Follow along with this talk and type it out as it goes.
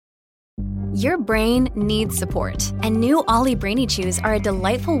Your brain needs support, and new Ollie Brainy Chews are a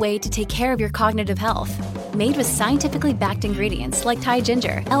delightful way to take care of your cognitive health. Made with scientifically backed ingredients like Thai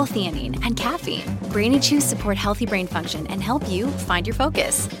ginger, L-theanine, and caffeine, Brainy Chews support healthy brain function and help you find your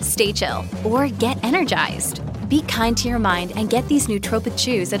focus, stay chill, or get energized. Be kind to your mind and get these nootropic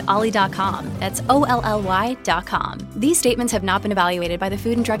chews at ollie.com. That's OLLY.com. These statements have not been evaluated by the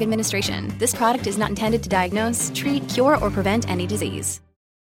Food and Drug Administration. This product is not intended to diagnose, treat, cure, or prevent any disease.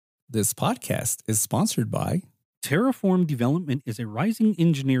 This podcast is sponsored by Terraform Development is a rising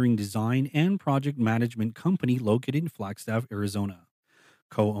engineering design and project management company located in Flagstaff, Arizona.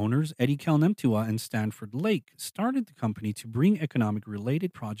 Co-owners Eddie Kalnemtua and Stanford Lake started the company to bring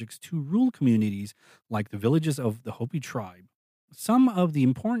economic-related projects to rural communities like the villages of the Hopi tribe. Some of the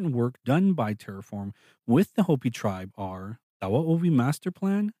important work done by Terraform with the Hopi tribe are Tawaovi Master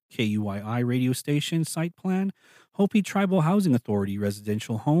Plan, KUYI radio station site plan, Hopi Tribal Housing Authority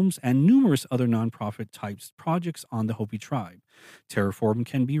residential homes, and numerous other nonprofit types projects on the Hopi tribe. Terraform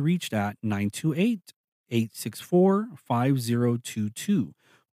can be reached at 928-864-5022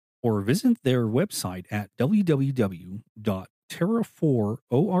 or visit their website at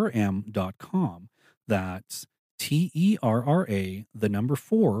www.terra4orm.com. That's TERRA, the number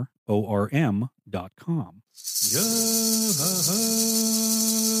 4, ORM.com.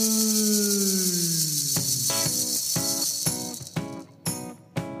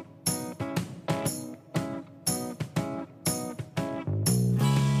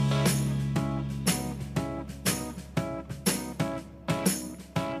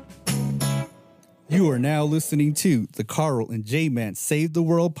 You are now listening to the Carl and J-Man Save the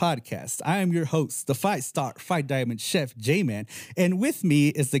World podcast. I am your host, the 5-star, 5-diamond chef, J-Man. And with me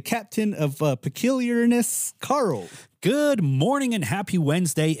is the captain of peculiarness, Carl. Good morning and happy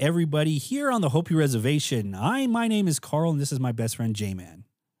Wednesday, everybody, here on the Hopi Reservation. My name is Carl, and this is my best friend, J-Man.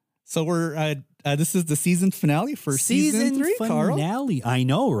 So we're this is the season finale for season 3, Carl. Finale. I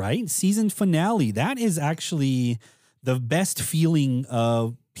know, right? Season finale. That is actually the best feeling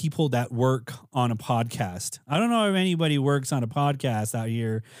of people that work on a podcast. I don't know if anybody works on a podcast out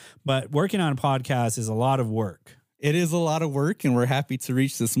here, but working on a podcast is a lot of work. It is a lot of work, and we're happy to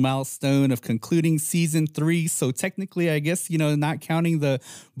reach this milestone of concluding season 3. So technically, I guess, not counting the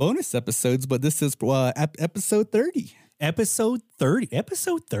bonus episodes, but this is episode 30. Episode 30?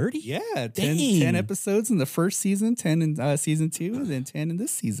 Episode 30? Yeah, 10 episodes in the first season, 10 in season 2, and then 10 in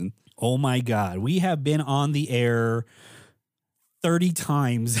this season. Oh my God. We have been on the air 30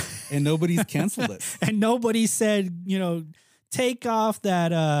 times. And nobody's canceled us. And nobody said, take off that,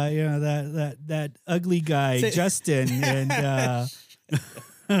 that ugly guy, Justin, and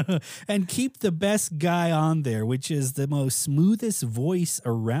and keep the best guy on there, which is the most smoothest voice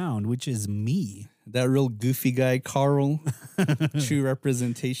around, which is me. That real goofy guy, Carl. True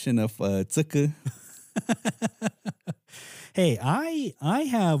representation of Tsuka. Hey, I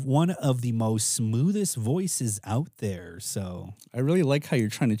have one of the most smoothest voices out there, so I really like how you're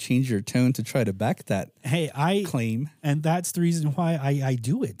trying to change your tone to try to back that claim. And that's the reason why I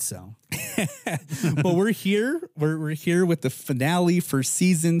do it, so. But we're here. We're here with the finale for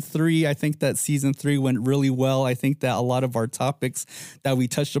season 3. I think that season 3 went really well. I think that a lot of our topics that we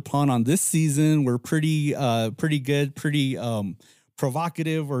touched upon on this season were pretty good, pretty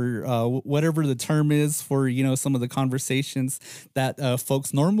provocative, or whatever the term is for, some of the conversations that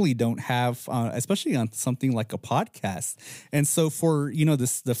folks normally don't have, especially on something like a podcast. And so for,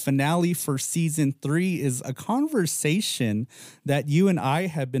 the finale for season 3 is a conversation that you and I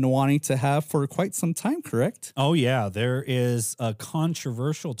have been wanting to have for quite some time, correct? Oh, yeah. There is a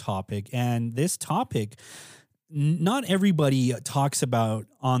controversial topic, and this topic not everybody talks about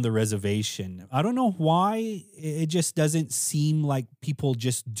on the reservation. I don't know why. It just doesn't seem like people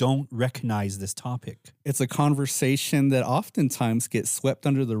just don't recognize this topic. It's a conversation that oftentimes gets swept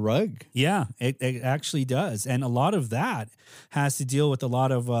under the rug. Yeah, it actually does. And a lot of that has to deal with a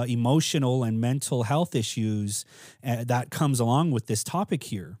lot of emotional and mental health issues that comes along with this topic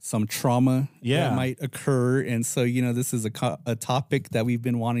here. Some trauma that might occur. And so, this is a topic that we've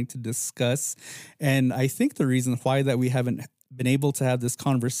been wanting to discuss. And I think the reason why that we haven't been able to have this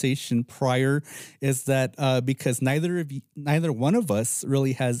conversation prior is that because neither one of us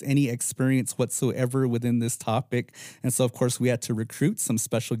really has any experience whatsoever within this topic. And so, of course, we had to recruit some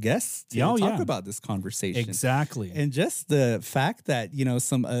special guests to talk about this conversation. Exactly. And just the fact that,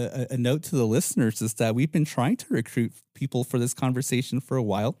 a note to the listeners is that we've been trying to recruit people for this conversation for a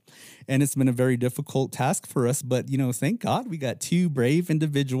while, and it's been a very difficult task for us. But, thank God we got 2 brave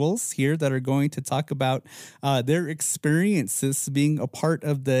individuals here that are going to talk about their experiences being a part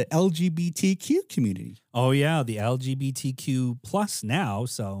of the LGBTQ community. Oh yeah, the LGBTQ plus now.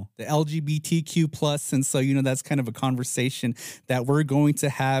 So The LGBTQ plus, and so that's kind of a conversation that we're going to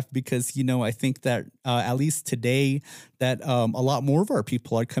have because I think that at least today that a lot more of our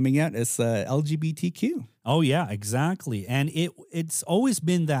people are coming out as LGBTQ. oh yeah, exactly. And it's always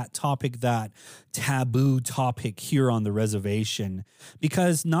been that topic, that taboo topic here on the reservation,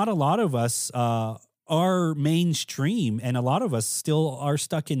 because not a lot of us are mainstream, and a lot of us still are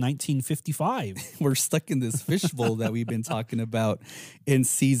stuck in 1955. We're stuck in this fishbowl that we've been talking about in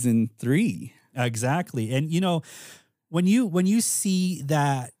season 3. Exactly. And when you see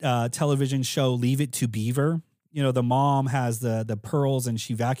that television show Leave It to Beaver, the mom has the pearls and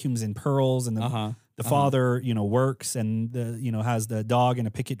she vacuums in pearls, and the father, works and has the dog and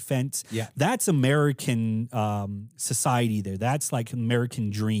a picket fence. Yeah. That's American society there. That's like American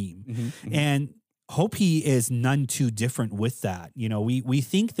dream. And Hopi is none too different with that. We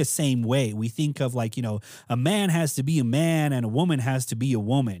think the same way. We think of like, a man has to be a man and a woman has to be a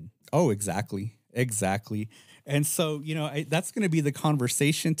woman. Oh, exactly. Exactly. And so, that's going to be the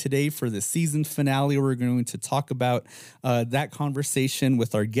conversation today for the season finale. We're going to talk about that conversation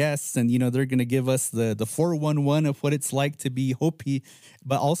with our guests. And, they're going to give us the 411 of what it's like to be Hopi,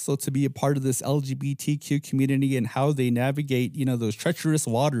 but also to be a part of this LGBTQ community and how they navigate, those treacherous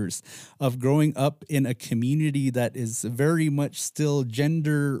waters of growing up in a community that is very much still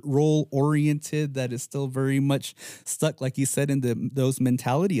gender role oriented, that is still very much stuck, like you said, in those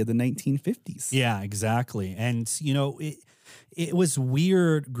mentality of the 1950s. Yeah, exactly. And, it was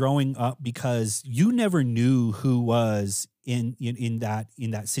weird growing up because you never knew who was in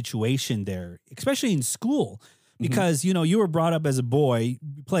that situation there, especially in school. Because, you were brought up as a boy,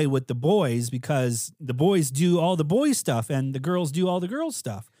 play with the boys because the boys do all the boys stuff and the girls do all the girls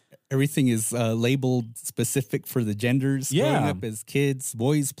stuff. Everything is labeled specific for the genders. Yeah. Growing up as kids,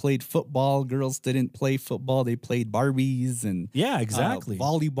 boys played football, girls didn't play football. They played Barbies and Yeah, exactly.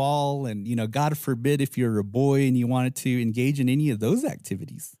 Volleyball. And, God forbid if you're a boy and you wanted to engage in any of those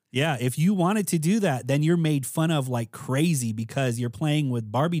activities. Yeah, if you wanted to do that, then you're made fun of like crazy because you're playing with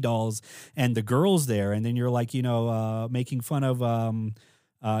Barbie dolls and the girls there. And then you're like, making fun of,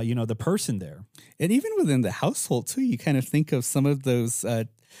 the person there. And even within the household, too, you kind of think of some of those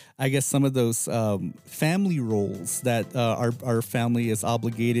family roles that our family is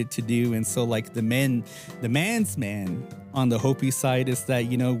obligated to do. And so like the man's man on the Hopi side is that,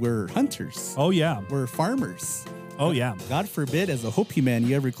 we're hunters. Oh, yeah. We're farmers. Oh, yeah. God forbid, as a Hopi man,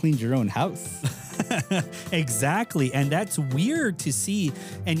 you ever cleaned your own house. Exactly. And that's weird to see.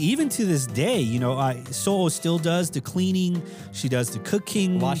 And even to this day, Soho still does the cleaning. She does the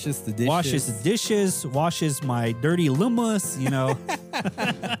cooking. Washes the dishes. Washes my dirty lummus,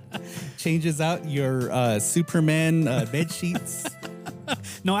 Changes out your Superman bed sheets.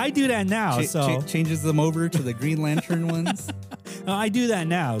 No, I do that now. Changes them over to the Green Lantern ones. No, I do that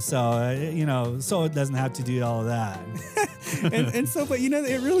now. So, so it doesn't have to do all of that. and so, but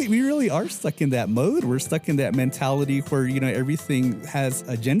we really are stuck in that mode. We're stuck in that mentality where, everything has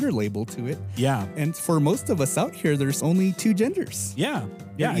a gender label to it. Yeah. And for most of us out here, there's only 2 genders. Yeah.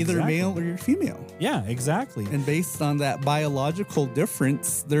 You're either exactly. male or you're female. Yeah, exactly. And based on that biological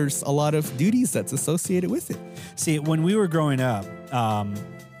difference, there's a lot of duties that's associated with it. See, when we were growing up, I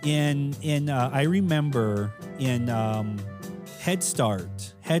remember in Head Start.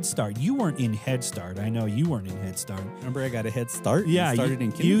 You weren't in Head Start. I know you weren't in Head Start. Remember, I got a head start. Yeah, started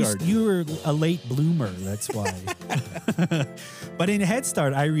in kindergarten. You were a late bloomer. That's why. But in Head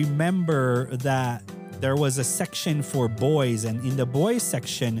Start, I remember that there was a section for boys, and in the boys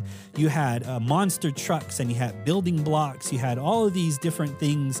section, you had monster trucks, and you had building blocks. You had all of these different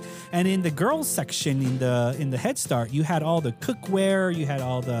things. And in the girls section, in the Head Start, you had all the cookware. You had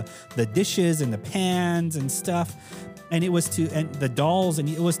all the dishes and the pans and stuff. And it was and the dolls, and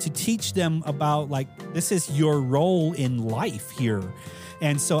it was to teach them about like, this is your role in life here.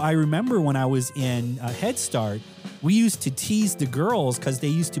 And so I remember when I was in Head Start, we used to tease the girls because they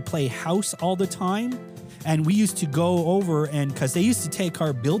used to play house all the time. And we used to go over because they used to take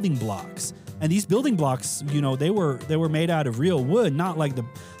our building blocks. And these building blocks, they were made out of real wood, not like the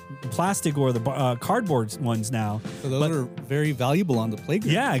plastic or the cardboard ones now. So those are very valuable on the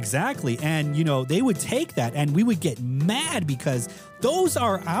playground. Yeah, exactly. And, they would take that and we would get mad because those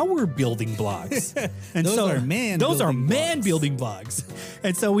are our building blocks. And those are man building blocks.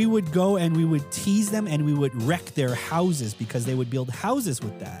 And so we would go and we would tease them and we would wreck their houses because they would build houses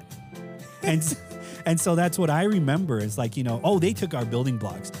with that. And so that's what I remember. It's like, they took our building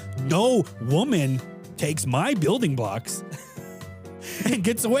blocks. No woman takes my building blocks. and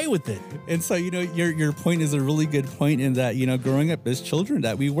gets away with it. And so, your point is a really good point in that, growing up as children,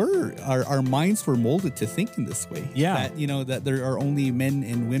 that our minds were molded to think in this way. Yeah. That, that there are only men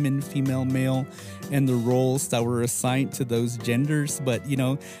and women, female, male, and the roles that were assigned to those genders. But,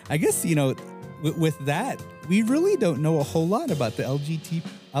 I guess, with that, we really don't know a whole lot about the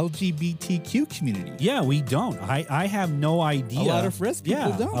LGBTQ community. Yeah, we don't. I have no idea. A lot of res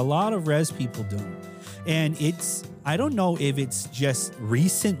people don't. A lot of res people don't. And I don't know if it's just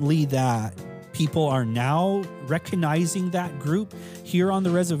recently that people are now recognizing that group here on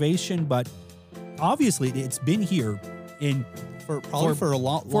the reservation, but obviously it's been here for a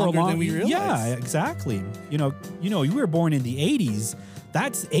lot longer than we realized. Yeah, exactly. You were born in the 80s.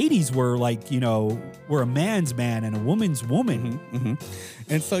 That's 80s were like, we're a man's man and a woman's woman.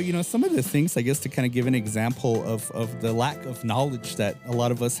 And so, some of the things, I guess, to kind of give an example of the lack of knowledge that a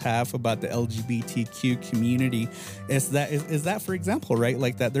lot of us have about the LGBTQ community is that, for example, right,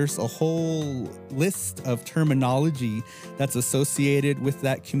 like that there's a whole list of terminology that's associated with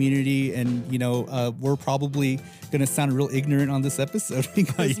that community. And, we're probably going to sound real ignorant on this episode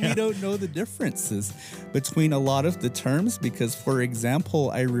because we don't know the differences between a lot of the terms. Because, for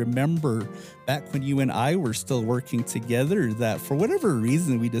example, I remember back when you and I were still working together that for whatever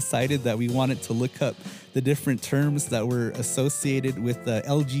reason we decided that we wanted to look up the different terms that were associated with the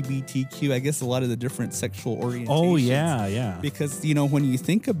LGBTQ, I guess a lot of the different sexual orientations. Oh, yeah. Because, when you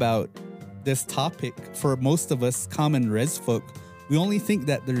think about this topic, for most of us common res folk, we only think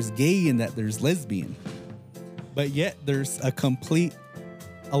that there's gay and that there's lesbian. But yet there's a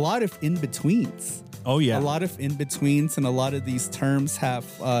lot of in-betweens. Oh, yeah. A lot of in-betweens, and a lot of these terms have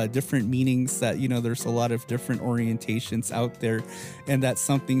different meanings that, there's a lot of different orientations out there. And that's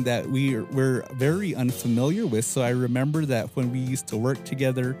something that we're very unfamiliar with. So I remember that when we used to work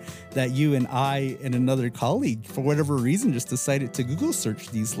together, that you and I and another colleague, for whatever reason, just decided to Google search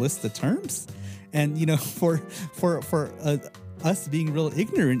these lists of terms. And, for us being real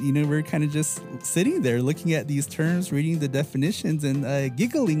ignorant, we're kind of just sitting there looking at these terms, reading the definitions, and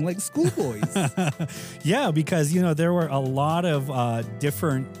giggling like schoolboys. Yeah, because there were a lot of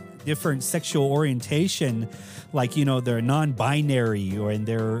different sexual orientation, like they're non-binary, or in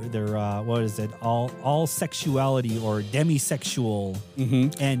their what is it, all sexuality or demisexual,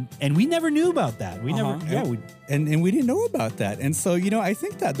 and we never knew about that. We never, and we didn't know about that. And so I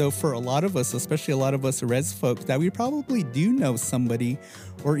think that though for a lot of us, especially a lot of us res folk, that we probably do know somebody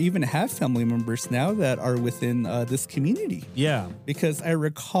or even have family members now that are within this community. Yeah, because I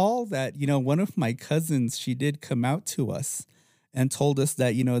recall that one of my cousins, she did come out to us and told us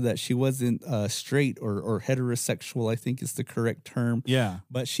that, that she wasn't straight or heterosexual, I think is the correct term. Yeah.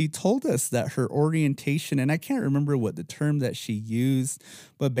 But she told us that her orientation, and I can't remember what the term that she used,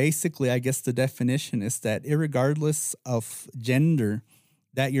 but basically, I guess the definition is that irregardless of gender,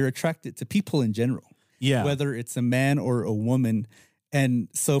 that you're attracted to people in general. Yeah. Whether it's a man or a woman. And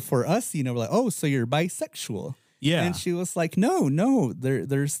so for us, we're like, oh, so you're bisexual. Yeah. And she was like, no,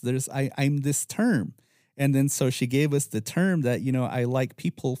 I'm this term. And then so she gave us the term that, I like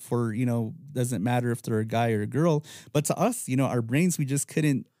people for, doesn't matter if they're a guy or a girl. But to us, our brains, we just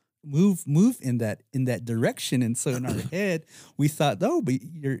couldn't move in that direction. And so in our head, we thought, oh, but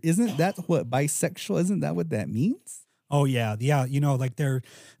isn't that what bisexual, isn't that what that means? Oh, yeah. Yeah. Like there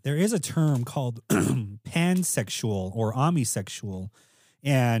is a term called pansexual or omisexual.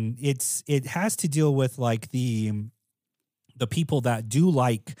 And it has to deal with like the people that do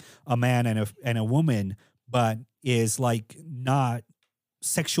like a man and a woman, but is like not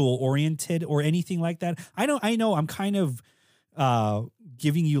sexual oriented or anything like that. I know I'm kind of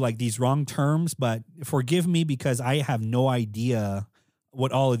giving you like these wrong terms, but forgive me because I have no idea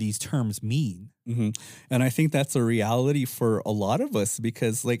what all of these terms mean. Mm-hmm. And I think that's a reality for a lot of us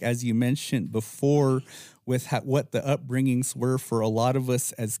because, like, as you mentioned before, with what the upbringings were for a lot of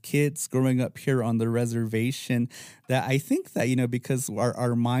us as kids growing up here on the reservation, that I think that, because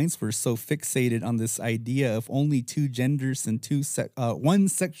our minds were so fixated on this idea of only two genders and one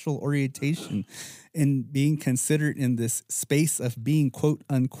sexual orientation and being considered in this space of being quote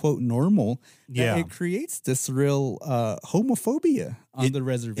unquote normal, that it creates this real homophobia on the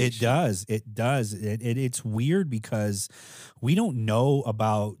reservation. It does. It's weird because we don't know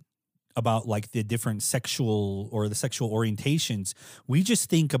about like the different sexual or the sexual orientations. We just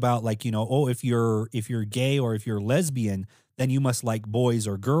think about like, if you're gay or if you're lesbian, then you must like boys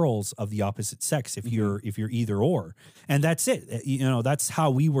or girls of the opposite sex if you're either or. And that's it. That's how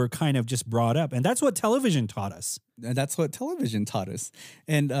we were kind of just brought up. And that's what television taught us.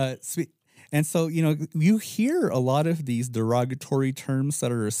 And so, you hear a lot of these derogatory terms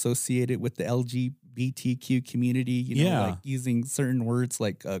that are associated with the LGBTQ community, you know, like using certain words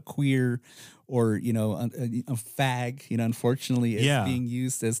like queer or, you know, a fag, you know, unfortunately is being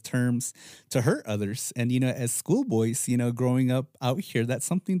used as terms to hurt others. And, you know, as schoolboys, you know, growing up out here, that's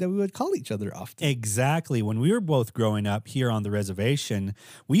something that we would call each other often. Exactly. When we were both growing up here on the reservation,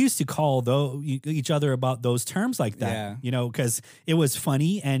 we used to call each other about those terms like that, you know, because it was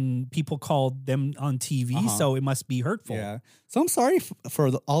funny and people called them on TV, so it must be hurtful. Yeah. So I'm sorry for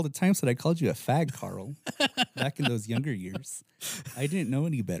all the times that I called you a fag, Carl, back in those younger years. I didn't know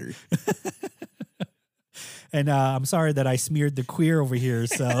any better. And I'm sorry that I smeared the queer over here.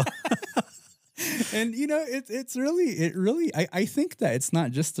 So, and you know, it's really, I think that it's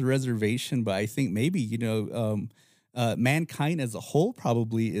not just the reservation, but I think maybe, you know, mankind as a whole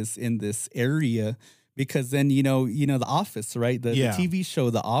probably is in this area. Because then, you know, The Office, right? The TV show,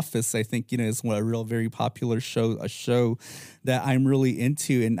 The Office, I think, you know, is a real very popular show, a show that I'm really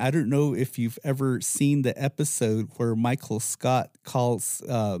into. And I don't know if you've ever seen the episode where Michael Scott calls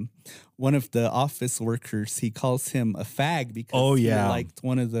one of the office workers, he calls him a fag because he liked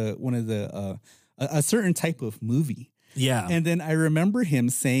one of the a certain type of movie. Yeah. And then I remember him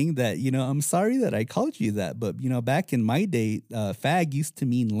saying that, you know, I'm sorry that I called you that, but, you know, back in my day, fag used to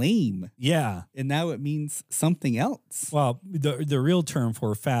mean lame. Yeah. And now it means something else. Well, the real term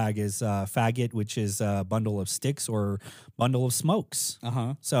for fag is faggot, which is a bundle of sticks or bundle of smokes.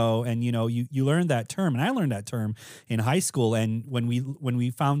 So, and, you know, you learned that term, and I learned that term in high school. And when we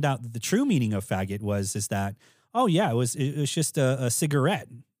found out that the true meaning of faggot is that, oh, yeah, it was just a cigarette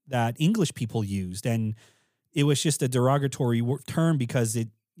that English people used. And it was just a derogatory term because it,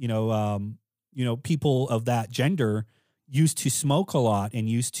 people of that gender used to smoke a lot and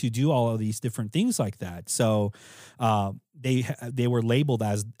used to do all of these different things like that. So they were labeled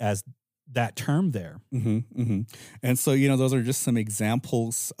as that term there. And so, you know, those are just some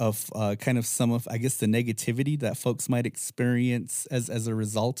examples of kind of some of, I guess, the negativity that folks might experience as a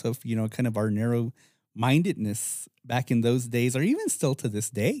result of, you know, kind of our narrow-mindedness back in those days, or even still to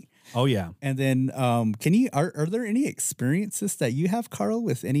this day. Oh, yeah. And then are there any experiences that you have, Carl,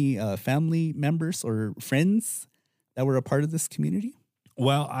 with any family members or friends that were a part of this community?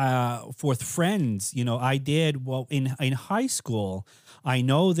 Well, for friends, you know, I did. Well, in high school, I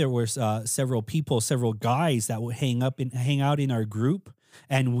know there was several guys that would hang out in our group,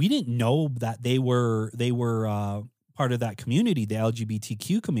 and we didn't know that they were part of that community, the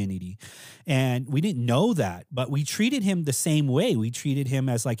LGBTQ community. And we didn't know that, but we treated him the same way. We treated him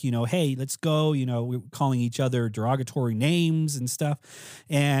as like, you know, hey, let's go, you know, we're calling each other derogatory names and stuff.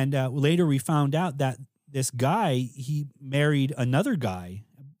 And later we found out that this guy, he married another guy.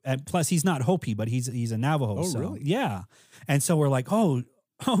 And plus he's not Hopi, but he's a Navajo. Oh, really? Yeah. And so we're like, oh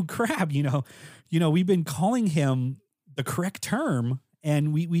crap, you know, we've been calling him the correct term,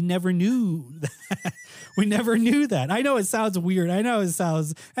 and we never knew that. We never knew that. I know it sounds weird.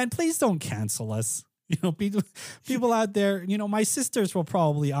 And please don't cancel us. You know, people out there, you know, my sisters will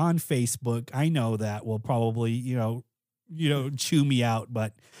probably on Facebook, I know that, will probably, you know, chew me out.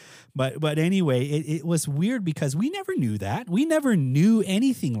 But anyway, it was weird because we never knew that. We never knew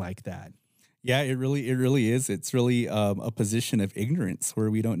anything like that. Yeah, it really is. It's really a position of ignorance where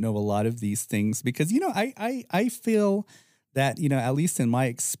we don't know a lot of these things because, you know, I feel that, you know, at least in my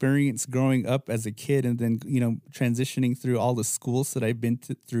experience growing up as a kid and then, you know, transitioning through all the schools that I've been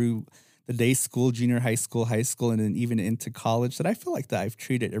through, the day school, junior high school, and then even into college, that I feel like that I've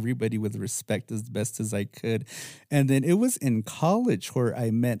treated everybody with respect as best as I could. And then it was in college where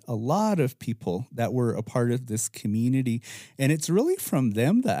I met a lot of people that were a part of this community. And it's really from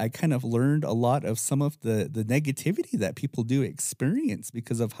them that I kind of learned a lot of some of the negativity that people do experience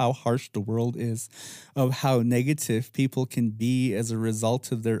because of how harsh the world is, of how negative people can be as a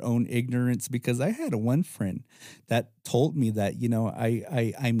result of their own ignorance. Because I had one friend that told me that, you know,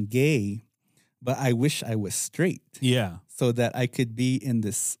 I'm gay, but I wish I was straight. Yeah. So that I could be in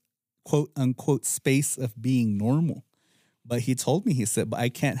this quote unquote space of being normal. But he told me, he said, but I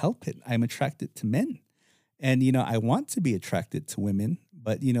can't help it. I'm attracted to men. And, you know, I want to be attracted to women,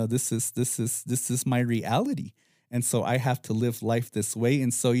 but, you know, this is my reality. And so I have to live life this way.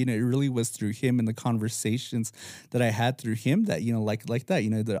 And so, you know, it really was through him and the conversations that I had through him that, you know, like that,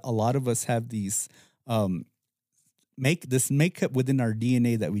 you know, that a lot of us have these, makeup within our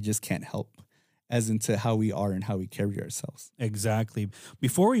DNA that we just can't help as into how we are and how we carry ourselves. Exactly.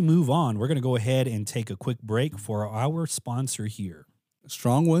 Before we move on, we're going to go ahead and take a quick break for our sponsor here.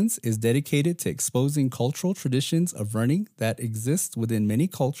 Strong Ones is dedicated to exposing cultural traditions of running that exist within many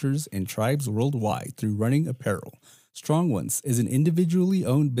cultures and tribes worldwide through running apparel. Strong Ones is an individually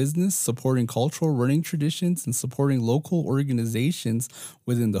owned business supporting cultural running traditions and supporting local organizations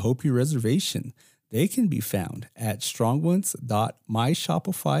within the Hopi Reservation. They can be found at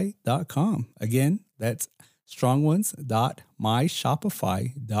strongones.myshopify.com. Again, that's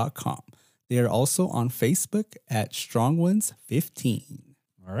strongones.myshopify.com. They are also on Facebook at StrongOnes15.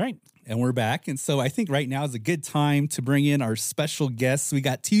 All right. And we're back. And so I think right now is a good time to bring in our special guests. We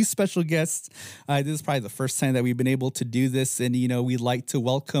got two special guests. This is probably the first time that we've been able to do this. And, we'd like to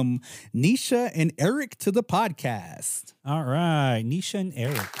welcome Nisha and Eric to the podcast. All right. Nisha and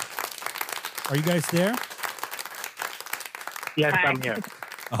Eric. Are you guys there? Yes, I'm here.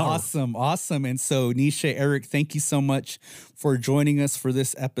 Awesome. And so, Nisha, Eric, thank you so much for joining us for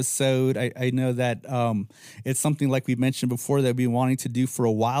this episode. I know that it's something like we mentioned before that we've been wanting to do for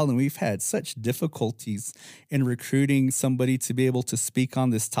a while, and we've had such difficulties in recruiting somebody to be able to speak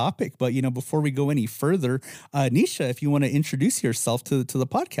on this topic. But, before we go any further, Nisha, if you want to introduce yourself to the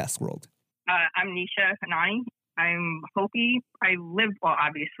podcast world. I'm Nisha Hanani. I'm Hopi. I live,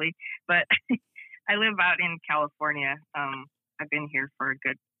 obviously, but I live out in California. I've been here for a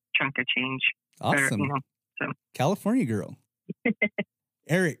good chunk of change. Awesome. California girl.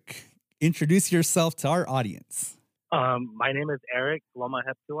 Eric, introduce yourself to our audience. My name is Eric Loma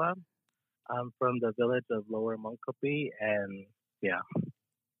Heptua. I'm from the village of Lower Monkopi, and yeah.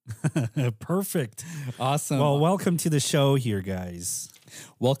 Perfect. Awesome. Well, welcome to the show here, guys.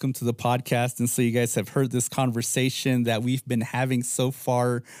 Welcome to the podcast. And so you guys have heard this conversation that we've been having so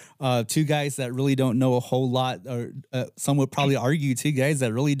far. Two guys that really don't know a whole lot, or some would probably argue two guys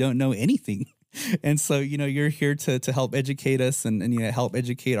that really don't know anything. And so, you're here to help educate us and help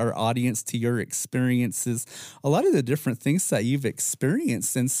educate our audience to your experiences, a lot of the different things that you've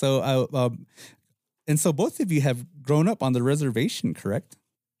experienced. And so, both of you have grown up on the reservation, correct?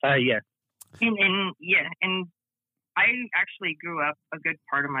 Yes. And I actually grew up a good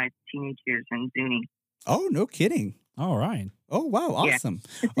part of my teenage years in Zuni. Oh, no kidding. All right. Oh, wow. Awesome.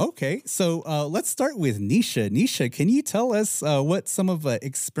 Yeah. Okay. So let's start with Nisha. Nisha, can you tell us what some of the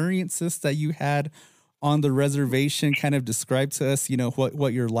experiences that you had on the reservation, kind of describe to us,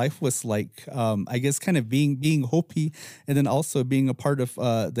 what your life was like, I guess kind of being Hopi and then also being a part of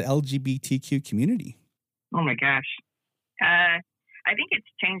the LGBTQ community? Oh, my gosh. I think it's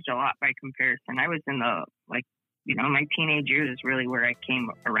changed a lot by comparison. I was in my teenage years is really where I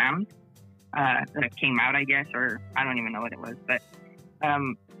came around. That came out, I guess, or I don't even know what it was, but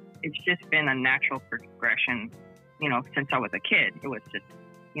it's just been a natural progression, since I was a kid. It was just,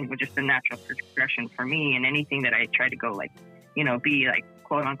 just a natural progression for me, and anything that I tried to go be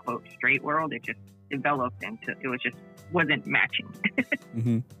quote unquote straight world, it just developed into, wasn't matching.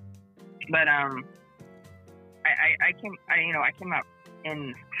 Mm-hmm. But I came out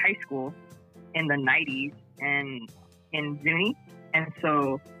in high school in the 90s and in Zuni, and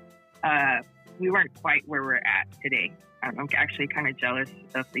so we weren't quite where we're at today. I'm actually kind of jealous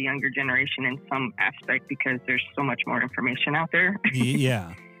of the younger generation in some aspect because there's so much more information out there.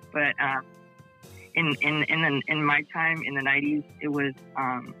 Yeah. But in my time in the 90s, it was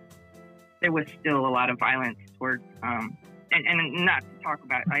there was still a lot of violence toward and not to talk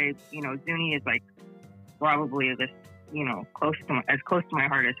about. Zuni is probably this close to my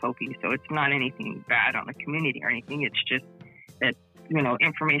heart as Hopi. So it's not anything bad on the community or anything. It's just that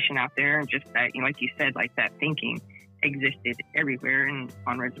information out there, and just that like you said, that thinking existed everywhere and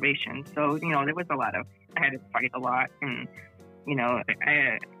on reservations. So there was I had to fight a lot, and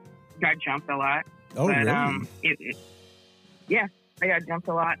I got jumped a lot. Oh, but, really? I got jumped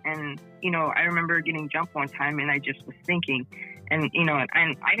a lot, and I remember getting jumped one time, and I just was thinking, and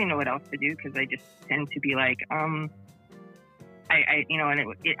and I didn't know what else to do because I just tend to be it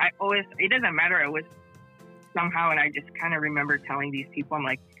doesn't matter. I was somehow, and I just kind of remember telling these people, I'm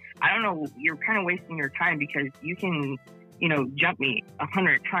like, I don't know, you're kind of wasting your time because you can, jump me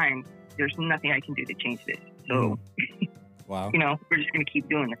 100 times. There's nothing I can do to change this. So, wow, we're just going to keep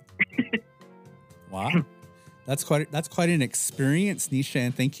doing it. Wow. That's quite an experience, Nisha,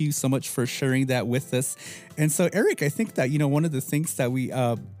 and thank you so much for sharing that with us. And so, Eric, I think that, one of the things that we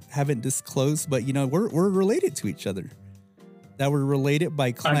haven't disclosed, but, we're related to each other. That we're related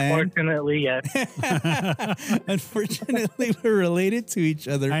by clan. Unfortunately, yes. Unfortunately, we're related to each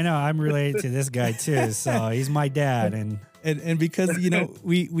other. I know. I'm related to this guy too. So he's my dad, and because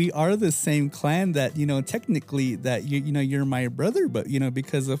we are the same clan, that technically that you're my brother, but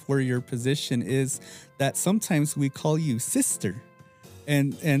because of where your position is, that sometimes we call you sister.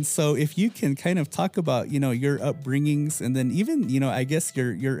 And so if you can kind of talk about, your upbringings, and then even, I guess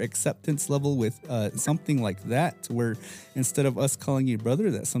your acceptance level with something like that, to where instead of us calling you brother,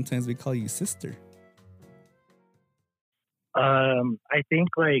 that sometimes we call you sister. I think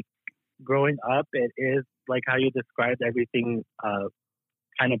growing up, it is like how you described everything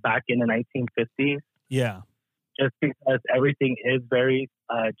kind of back in the 1950s, Yeah. just because everything is very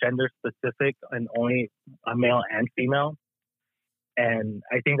gender specific and only a male and female. And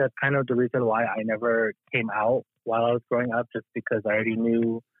I think that's kind of the reason why I never came out while I was growing up, just because I already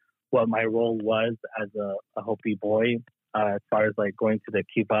knew what my role was as a Hopi boy, as far as like going to the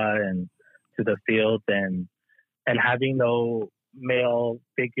kiva and to the fields and having no male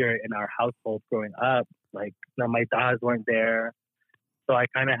figure in our household growing up. Like, my dads weren't there. So I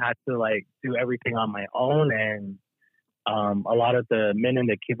kind of had to like do everything on my own. And a lot of the men in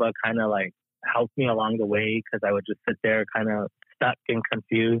the kiva kind of like helped me along the way, because I would just sit there kind of stuck and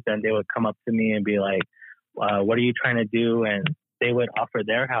confused, and they would come up to me and be like, what are you trying to do? And they would offer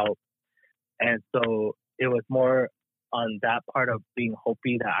their help. And so it was more on that part of being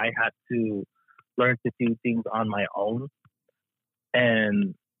Hopi that I had to learn to do things on my own.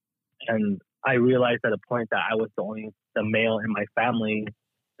 And I realized at a point that I was the male in my family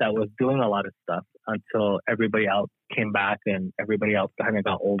that was doing a lot of stuff until everybody else came back and everybody else kind of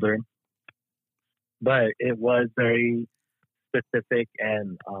got older. But it was very specific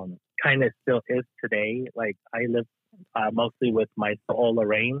and kind of still is today. Like, I live mostly with my soul,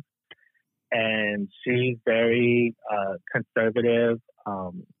 Lorraine, and she's very conservative.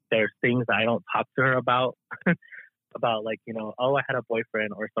 There's things I don't talk to her about, about like, oh, I had a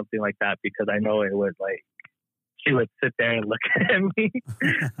boyfriend or something like that, because I know it would like, she would sit there and look at me.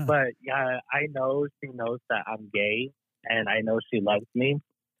 But yeah, I know she knows that I'm gay, and I know she loves me,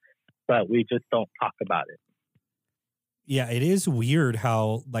 but we just don't talk about it. Yeah, it is weird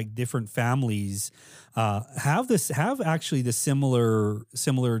how like different families have actually the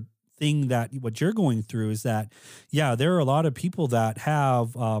similar thing that what you're going through is that, yeah, there are a lot of people that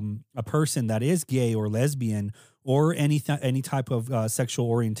have a person that is gay or lesbian or any type of sexual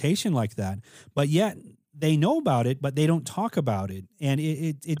orientation like that, but yet they know about it, but they don't talk about it, and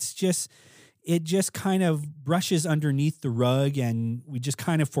it just kind of brushes underneath the rug, and we just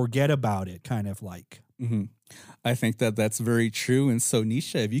kind of forget about it, kind of like. Mm-hmm. I think that that's very true. And so,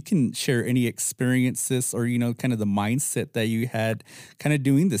 Nisha, if you can share any experiences or, kind of the mindset that you had kind of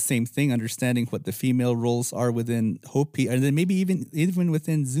doing the same thing, understanding what the female roles are within Hopi, and then maybe even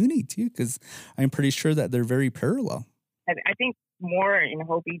within Zuni too, because I'm pretty sure that they're very parallel. I think more in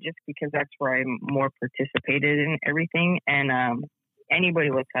Hopi just because that's where I more participated in everything. And anybody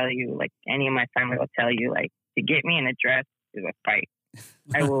will tell you, like any of my family will tell you, like to get me in a dress is a fight.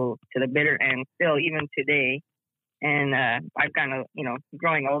 I will to the bitter end still, even today. And I've gotten,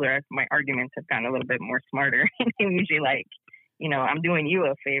 growing older, my arguments have gotten a little bit more smarter. I'm usually like, I'm doing you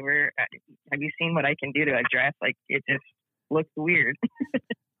a favor. Have you seen what I can do to a dress? Like, it just looks weird.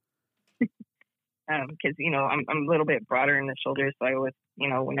 Because, I'm a little bit broader in the shoulders. So I always,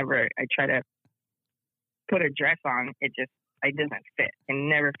 whenever I try to put a dress on, it doesn't fit. It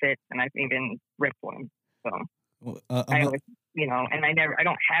never fits. And I've even ripped one. So I always, and I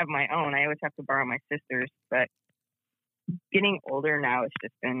don't have my own. I always have to borrow my sister's. But getting older now, it's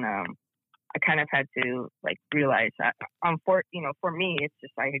just been, I kind of had to like realize that for me, it's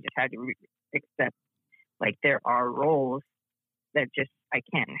just, I just had to accept like there are roles that just, I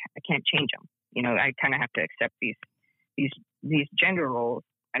can't change them. I kind of have to accept these gender roles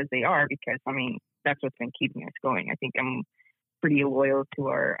as they are, because that's what's been keeping us going. I think I'm pretty loyal to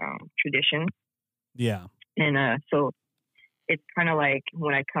our tradition. Yeah. And so it's kind of like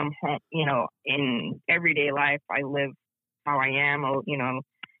when I come home, in everyday life, I live how I am.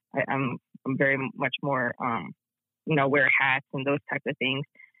 I'm very much more, wear hats and those types of things,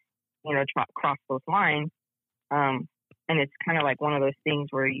 cross those lines. And it's kind of like one of those things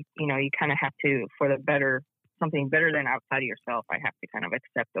where, you kind of have to, for something better than outside of yourself, I have to kind of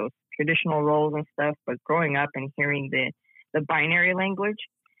accept those traditional roles and stuff. But growing up and hearing the binary language,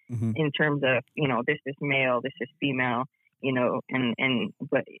 mm-hmm. in terms of, this is male, this is female,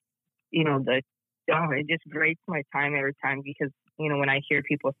 but it just grates my time every time, because, when I hear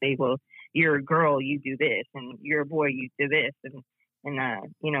people say, well, you're a girl, you do this, and you're a boy, you do this. And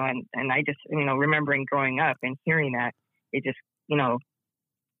I just, remembering growing up and hearing that, it just,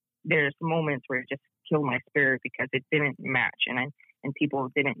 there's moments where it just killed my spirit, because it didn't match. And people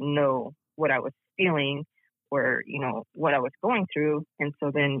didn't know what I was feeling or, what I was going through. And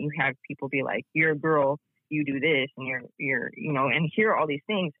so then you have people be like, you're a girl, you do this, and you're, and hear all these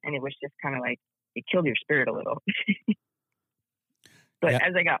things. And it was just kind of like, it killed your spirit a little. But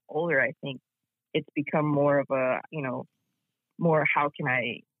as I got older, I think it's become more of a, more how can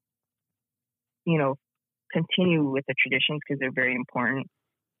I, continue with the traditions, because they're very important.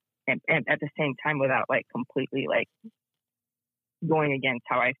 And at the same time, without like completely like going against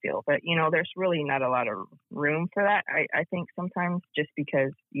how I feel. But, there's really not a lot of room for that. I think sometimes just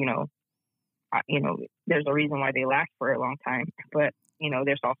because, there's a reason why they last for a long time. But,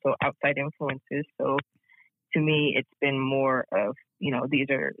 there's also outside influences. So to me, it's been more of, these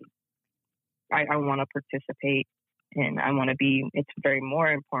are, I want to participate and I want to be, it's very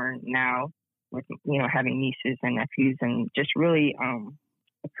more important now with, having nieces and nephews and just really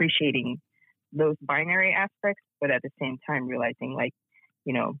appreciating those binary aspects, but at the same time realizing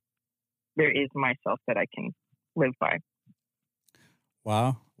there is myself that I can live by.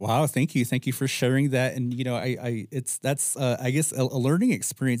 Wow. Thank you for sharing that. And, that's I guess a learning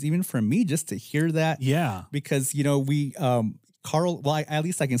experience, even for me, just to hear that. Yeah. Because, Carl, well, at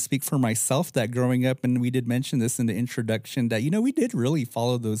least I can speak for myself that growing up, and we did mention this in the introduction, that, we did really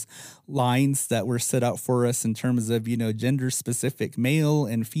follow those lines that were set out for us in terms of, gender specific, male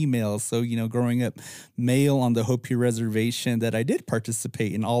and female. So, growing up male on the Hopi Reservation, that I did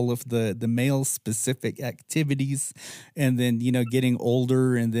participate in all of the male specific activities. And then, getting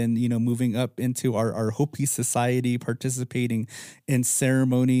older and then, moving up into our Hopi society, participating in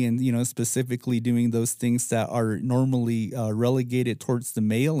ceremony and, specifically doing those things that are normally relegated towards the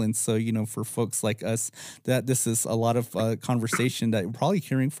male. And so, for folks like us, that this is a lot of conversation that we're probably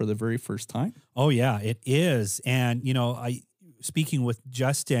hearing for the very first time. Oh yeah, it is. And, speaking with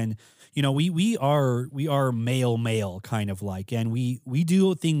Justin, we are male kind of like, and we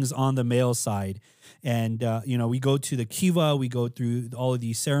do things on the male side. And, we go to the kiva, we go through all of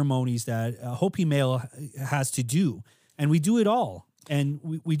these ceremonies that Hopi male has to do, and we do it all. And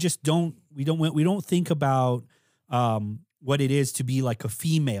we just don't think about, what it is to be like a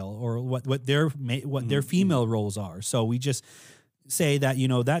female, or what their female roles are. So we just say that,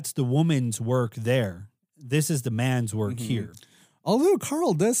 that's the woman's work there. This is the man's work here. Although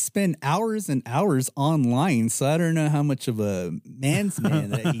Carl does spend hours and hours online, so I don't know how much of a man's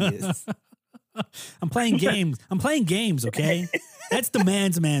man that he is. I'm playing games. Okay. That's the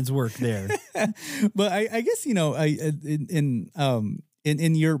man's work there. But I guess,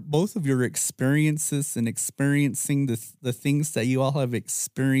 in your both of your experiences and experiencing the things that you all have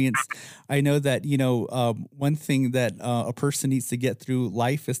experienced, I know that one thing that a person needs to get through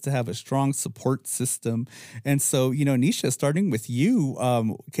life is to have a strong support system. And so, Nisha, starting with you,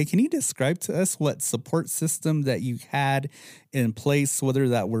 can you describe to us what support system that you had in place, whether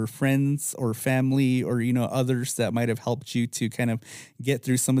that were friends or family or others that might have helped you to kind of get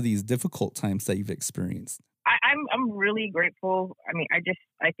through some of these difficult times that you've experienced? I'm really grateful. I mean,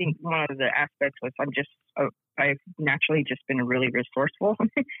 I think one of the aspects was I've naturally just been really resourceful.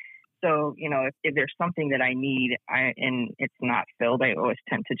 So, if there's something that I need and it's not filled, I always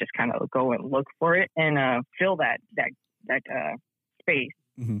tend to just kind of go and look for it and fill that space.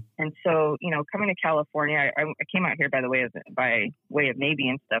 Mm-hmm. And so, coming to California, I came out here by way of Navy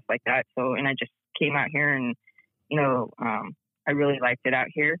and stuff like that. So, and I just came out here and, I really liked it out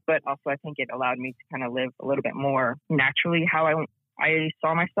here, but also I think it allowed me to kind of live a little bit more naturally how I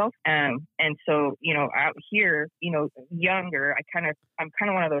saw myself. And so, out here, younger, I'm kind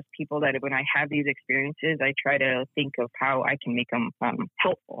of one of those people that when I have these experiences, I try to think of how I can make them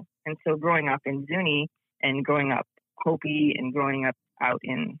helpful. And so growing up in Zuni and growing up Hopi and growing up out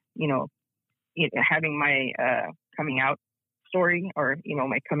in, having my coming out story or,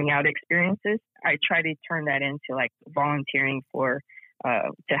 my coming out experiences, I try to turn that into like volunteering to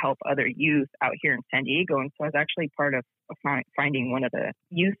help other youth out here in San Diego. And so I was actually part of finding one of the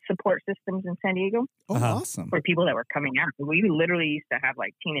youth support systems in San Diego. Oh, awesome. For people that were coming out. We literally used to have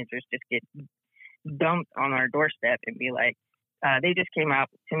like teenagers just get dumped on our doorstep and be like, they just came out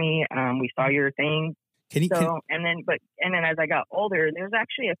to me. We saw your thing. And then as I got older, there's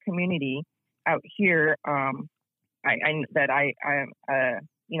actually a community out here,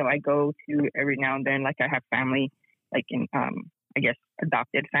 I go to every now and then. Like I have family, like in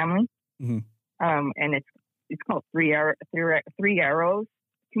adopted family, and it's called Three Arrows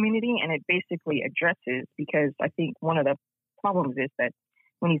community, and it basically addresses, because I think one of the problems is that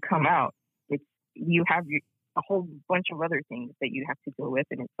when you come out, you have a whole bunch of other things that you have to deal with,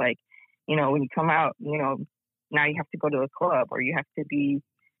 and it's like, when you come out, now you have to go to a club, or you have to be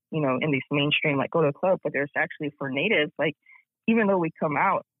in these mainstream, like go to a club, but there's actually for natives, like, even though we come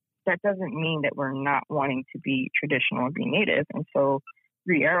out, that doesn't mean that we're not wanting to be traditional and be native. And so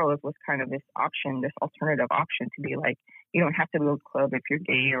Three Arrows was kind of this alternative option to be like, you don't have to go to a club if you're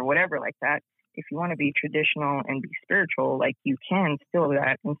gay or whatever like that. If you want to be traditional and be spiritual, like you can still do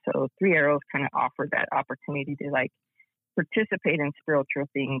that. And so Three Arrows kind of offered that opportunity to like participate in spiritual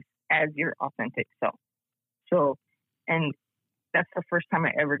things as your authentic self. So, and that's the first time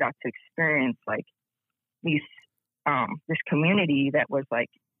I ever got to experience like these this community that was like,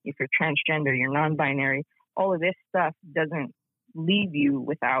 if you're transgender, you're non-binary, all of this stuff doesn't leave you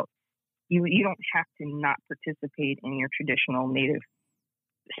without you. You don't have to not participate in your traditional Native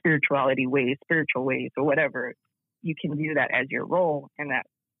spiritual ways, or whatever. You can do that as your role, and that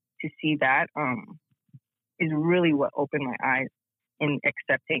to see that is really what opened my eyes in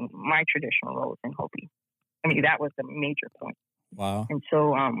accepting my traditional roles in Hopi. I mean, that was the major point. Wow. And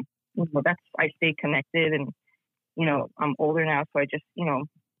so, I stay connected, and I'm older now, so I just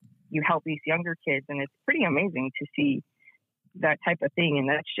you help these younger kids, and it's pretty amazing to see that type of thing. And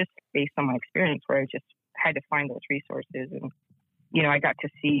that's just based on my experience, where I just had to find those resources, and I got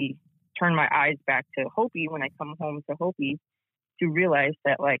to turn my eyes back to Hopi when I come home to Hopi, to realize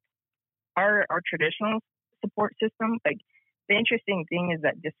that like our traditional support system, like the interesting thing is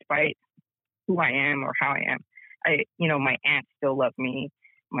that despite who I am or how I am, my aunts still love me,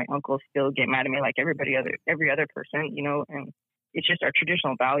 my uncles still get mad at me like every other person, and it's just our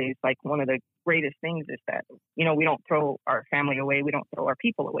traditional values. Like one of the greatest things is that, we don't throw our family away, we don't throw our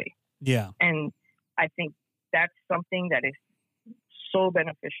people away. Yeah. And I think that's something that is so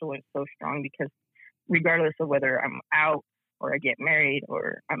beneficial and so strong, because regardless of whether I'm out or I get married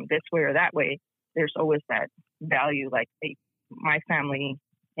or I'm this way or that way, there's always that value. Like my family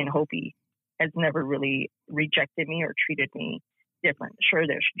in Hopi has never really rejected me or treated me different. Sure,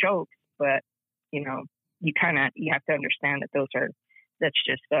 there's jokes, but you have to understand that that's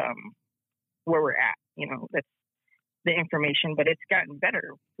just where we're at. That's the information, but it's gotten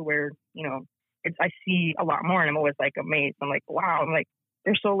better to where I see a lot more, and I'm always like amazed. I'm like, wow. I'm like,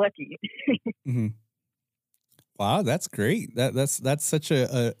 they're so lucky. Mm-hmm. Wow, that's great. That's such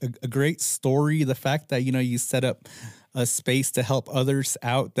a great story. The fact that you set up a space to help others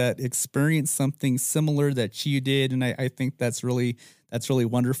out that experience something similar that you did, and I think that's really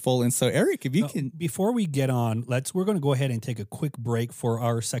wonderful. And so, Eric, if you can, before we get on, we're going to go ahead and take a quick break for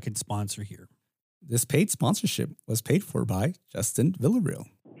our second sponsor here. This paid sponsorship was paid for by Justin Villarreal.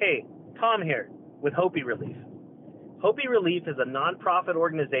 Hey, Tom here with Hopi Relief. Hopi Relief is a nonprofit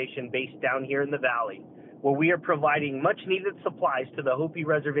organization based down here in the Valley, where we are providing much-needed supplies to the Hopi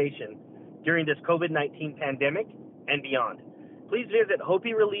Reservation during this COVID-19 pandemic and beyond. Please visit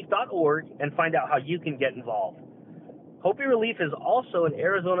HopiRelief.org and find out how you can get involved. Hopi Relief is also an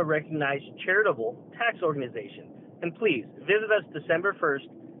Arizona-recognized charitable tax organization. And please, visit us December 1st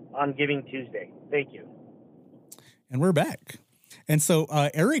on Giving Tuesday. Thank you. And we're back. And so,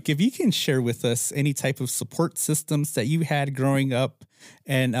 Eric, if you can share with us any type of support systems that you had growing up,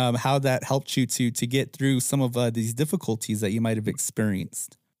 and how that helped you to get through some of these difficulties that you might have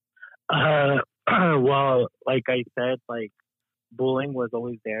experienced. Well, like I said, like bullying was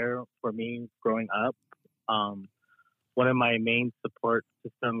always there for me growing up. One of my main support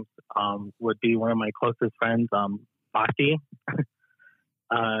systems would be one of my closest friends, Bati.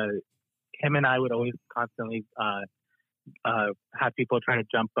 Him and I would always constantly have people trying to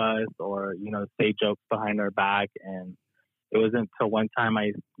jump us or, say jokes behind our back. And it wasn't until one time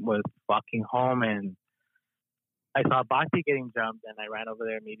I was walking home and I saw Bati getting jumped, and I ran over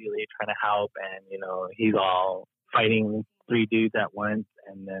there immediately trying to help. And, he's all fighting 3 dudes at once,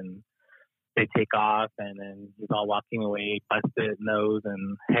 and then they take off, and then he's all walking away, busted nose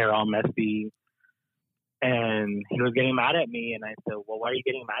and hair all messy. And he was getting mad at me, and I said, well, why are you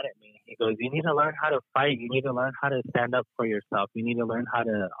getting mad at me? He goes, you need to learn how to fight. You need to learn how to stand up for yourself. You need to learn how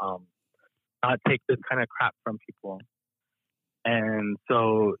to not take this kind of crap from people. And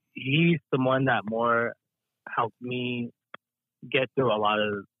so he's the one that more helped me get through a lot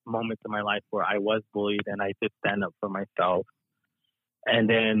of moments in my life where I was bullied and I did stand up for myself. And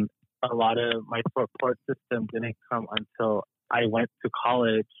then a lot of my support system didn't come until I went to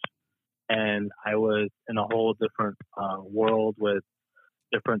college, and I was in a whole different world with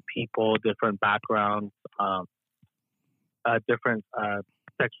different people, different backgrounds, different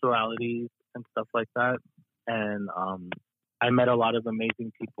sexualities and stuff like that. And I met a lot of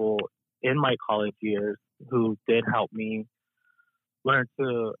amazing people in my college years who did help me learn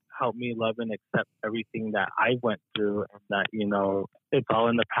to help me love and accept everything that I went through, and that, it's all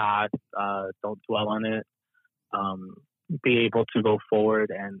in the past. Don't dwell on it. Be able to go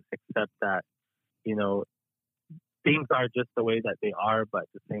forward and accept that, things are just the way that they are. But at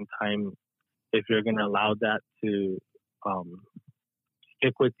the same time, if you're going to allow that to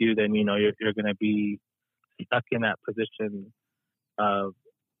stick with you, then, you're going to be stuck in that position of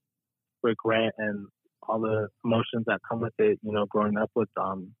regret and all the emotions that come with it, growing up with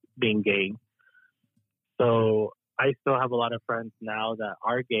being gay. So I still have a lot of friends now that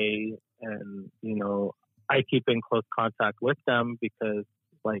are gay, and, I keep in close contact with them because,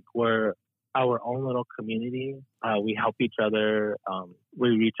 like, we're our own little community. We help each other. We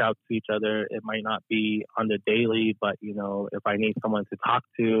reach out to each other. It might not be on the daily, but, you know, if I need someone to talk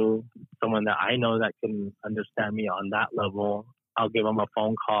to, someone that I know that can understand me on that level, I'll give them a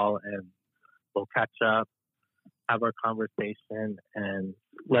phone call and we'll catch up, have our conversation, and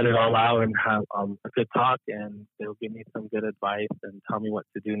let it all out and have a good talk, and they'll give me some good advice and tell me what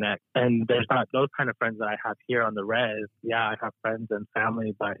to do next. And there's not those kind of friends that I have here on the res. Yeah, I have friends and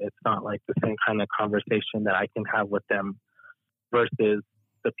family, but it's not like the same kind of conversation that I can have with them versus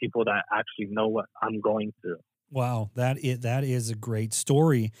the people that actually know what I'm going through. Wow, that is a great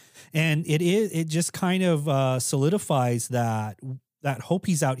story, and it just kind of solidifies that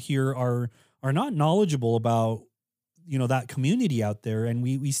Hopis out here are not knowledgeable about, you know, that community out there, and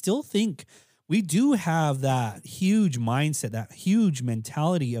we still think we do have that huge mindset, that huge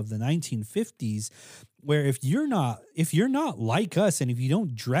mentality of the 1950s, where if you're not like us and if you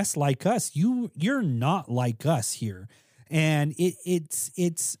don't dress like us, you're not like us here, and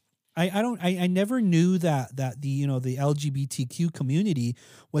I never knew that the, you know, the LGBTQ community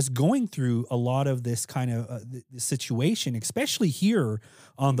was going through a lot of this kind of situation, especially here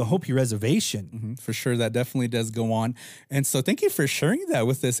on the Hopi Reservation. Mm-hmm. For sure, that definitely does go on. And so thank you for sharing that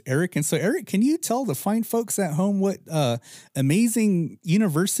with us, Eric. And so, Eric, can you tell the fine folks at home what amazing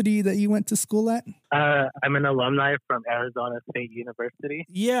university that you went to school at? I'm an alumni from Arizona State University.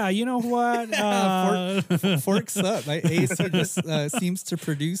 Yeah, you know what? Forks up. ASU just seems to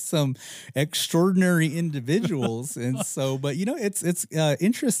produce some extraordinary individuals. And so, but, you know, it's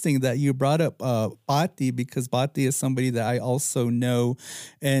interesting that you brought up Bhati, because Bhati is somebody that I also know.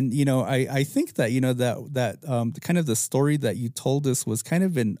 And, you know, I think that, you know, that kind of the story that you told us was kind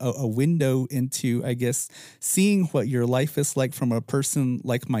of a window into, I guess, seeing what your life is like from a person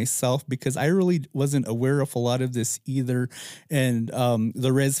like myself, because I really wasn't aware of a lot of this either. And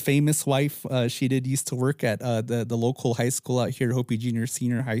the Res famous wife, she did used to work at the local high school out here, Hopi Junior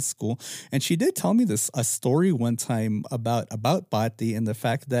Senior High School. And she did tell me a story one time about Bhati and the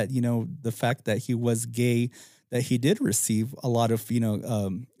fact that, you know, the fact that he was gay, that he did receive a lot of, you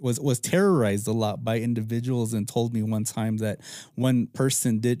know, was terrorized a lot by individuals, and told me one time that one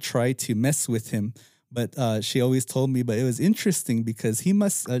person did try to mess with him. But she always told me, but it was interesting because he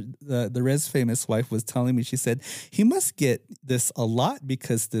must, the Res famous wife was telling me, she said, he must get this a lot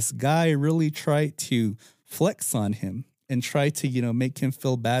because this guy really tried to flex on him and try to, you know, make him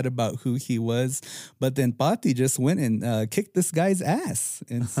feel bad about who he was. But then Bhati just went and kicked this guy's ass.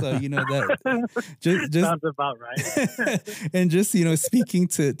 And so, you know, that just sounds about right. And just, you know, speaking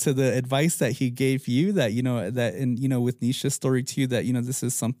to the advice that he gave you, that, you know, that, and, you know, with Nisha's story too, that, you know, this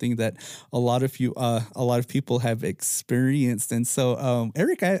is something that a lot of people have experienced. And so,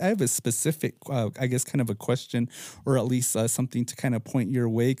 Eric, I have a specific, I guess, kind of a question, or at least something to kind of point your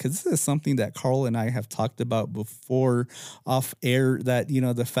way, because this is something that Carl and I have talked about before off air, that, you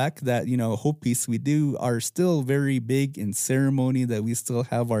know, the fact that, you know, Hopis, we are still very big in ceremony, that we still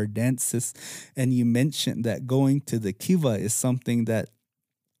have our dances. And you mentioned that going to the kiva is something that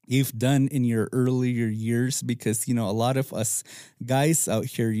you've done in your earlier years, because, you know, a lot of us guys out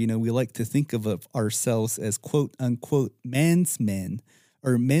here, you know, we like to think of ourselves as quote unquote man's men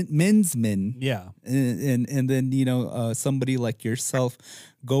or men's men. Yeah. And then, you know, somebody like yourself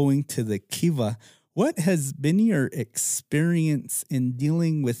going to the kiva. What has been your experience in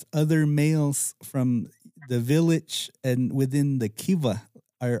dealing with other males from the village and within the kiva?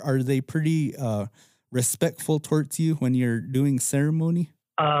 Are they pretty respectful towards you when you're doing ceremony?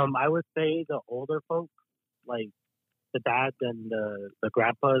 I would say the older folks, like the dads and the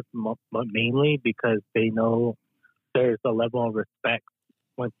grandpas mainly, because they know there's a level of respect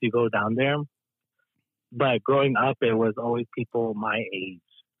once you go down there. But growing up, it was always people my age.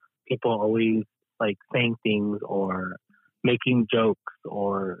 People always like saying things or making jokes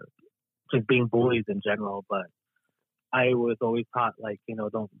or just being bullies in general. But I was always taught, like, you know,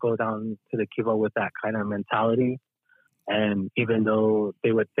 don't go down to the kiva with that kind of mentality. And even though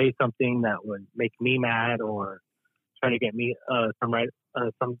they would say something that would make me mad or try to get me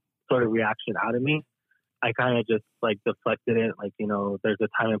some sort of reaction out of me, I kind of just like deflected it. Like, you know, there's a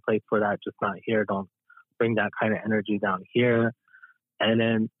time and place for that, just not here. Don't bring that kind of energy down here. And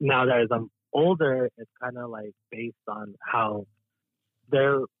then now that as I'm older, it's kind of like based on how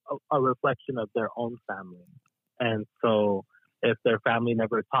they're a reflection of their own family. And so if their family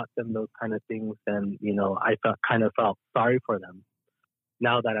never taught them those kind of things, then, you know, I kind of felt sorry for them.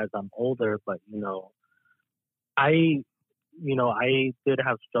 Now that as I'm older, but, you know, I did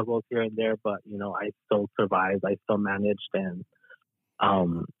have struggles here and there, but, you know, I still survived. I still managed, and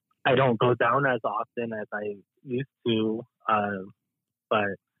I don't go down as often as I used to,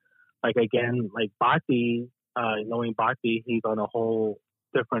 but like again, like Bhatti, knowing Bhatti, he's on a whole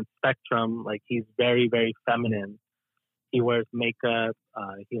different spectrum. Like he's very, very feminine. He wears makeup.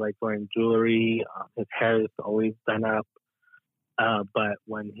 He likes wearing jewelry. His hair is always done up. But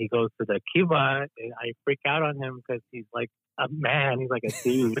when he goes to the kiva, I freak out on him because he's like a man. He's like a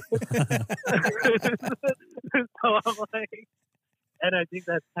dude. So I'm like, and I think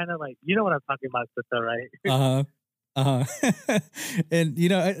that's kind of like, you know what I'm talking about, Sita, right? And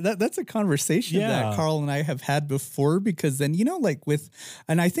that's a conversation that Carl and I have had before, because then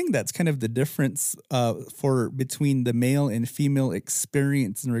and I think that's kind of the difference between the male and female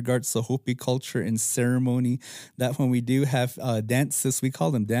experience in regards to Hopi culture and ceremony, that when we do have dances, we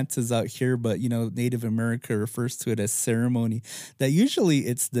call them dances out here, but Native America refers to it as ceremony, that usually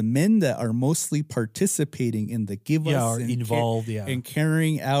it's the men that are mostly participating in the kivas, or involved and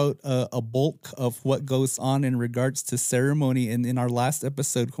carrying out a bulk of what goes on in regards to ceremony. And in our last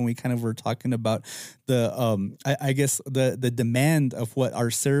episode, when we kind of were talking about the I guess the demand of what our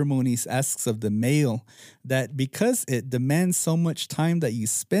ceremonies asks of the male, that because it demands so much time that you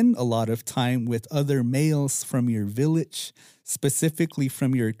spend a lot of time with other males from your village, specifically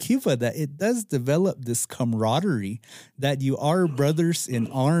from your kiva, that it does develop this camaraderie, that you are brothers in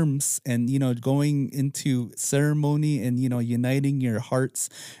arms, and going into ceremony and uniting your hearts.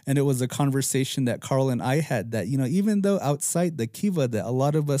 And it was a conversation that Carl and I had, that even though outside the kiva that a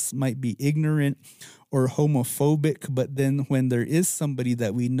lot of us might be ignorant or homophobic, but then when there is somebody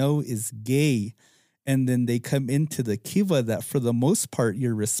that we know is gay, and then they come into the kiva, that for the most part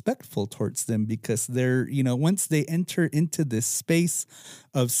you're respectful towards them, because they're once they enter into this space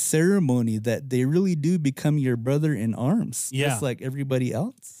of ceremony, that they really do become your brother in arms, just like everybody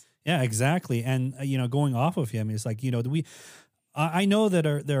else. Yeah, exactly. And going off of him is like I know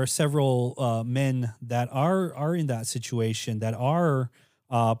that there are several men that are in that situation, that are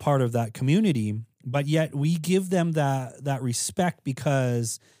part of that community, but yet we give them that respect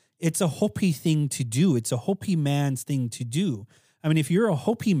because it's a Hopi thing to do. It's a Hopi man's thing to do. I mean, if you're a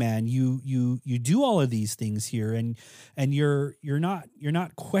Hopi man, you do all of these things here, and you're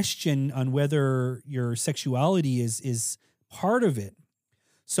not questioned on whether your sexuality is part of it.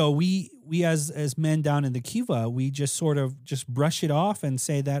 So we as men down in the kiva, we just sort of just brush it off and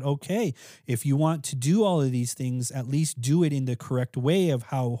say that, okay, if you want to do all of these things, at least do it in the correct way of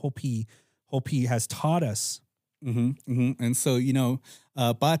how Hopi has taught us. Mm-hmm, mm-hmm. And so,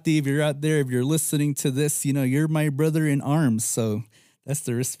 Bhatti, if you're out there, if you're listening to this, you're my brother in arms. So that's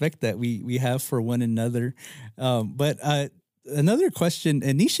the respect that we have for one another. But another question,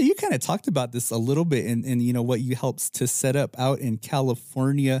 and Nisha, you kind of talked about this a little bit in what you helped to set up out in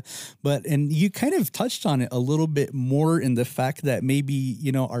California, and you kind of touched on it a little bit more in the fact that maybe,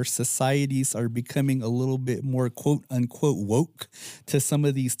 our societies are becoming a little bit more quote unquote woke to some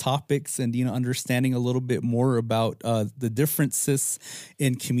of these topics, and, understanding a little bit more about the differences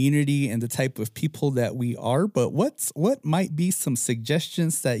in community and the type of people that we are. But what might be some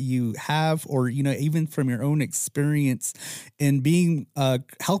suggestions that you have, or, even from your own experience, and being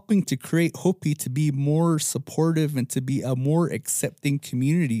helping to create Hopi to be more supportive and to be a more accepting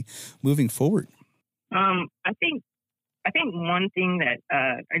community moving forward? I think one thing that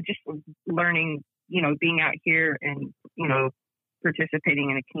I just learning, being out here and participating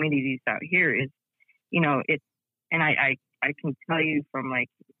in the communities out here is, it's, and I can tell you from like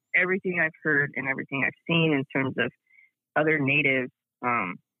everything I've heard and everything I've seen in terms of other natives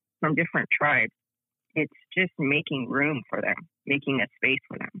from different tribes, it's just making room for them, making a space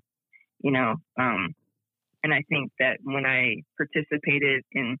for them, and I think that when I participated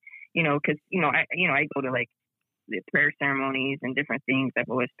in, because, I go to like the prayer ceremonies and different things, I've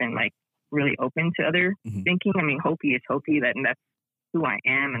always been like really open to other thinking. I mean, Hopi is Hopi, and that's who I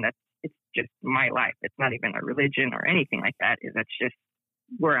am, and it's just my life. It's not even a religion or anything like that. That's just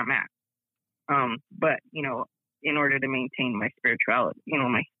where I'm at. But, in order to maintain my spirituality,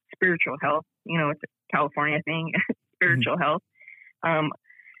 my spiritual health, it's a California thing, spiritual health.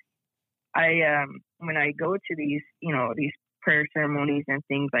 When I go to these, these prayer ceremonies and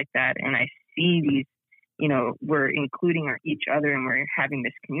things like that, and I see these, we're including each other and we're having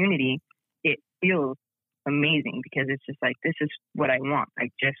this community, it feels amazing, because it's just like, this is what I want. I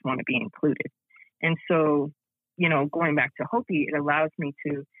just want to be included. And so, going back to Hopi, it allows me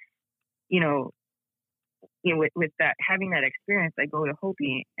to, with that, having that experience, I go to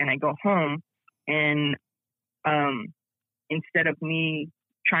Hopi and I go home, and instead of me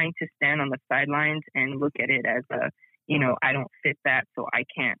trying to stand on the sidelines and look at it as I don't fit that, so I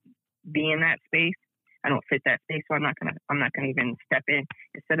can't be in that space. I don't fit that space, so I'm not gonna even step in.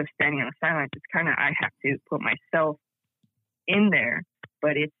 Instead of standing on the sidelines, it's kind of, I have to put myself in there,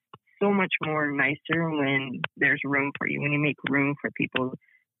 but it's so much more nicer when there's room for you, when you make room for people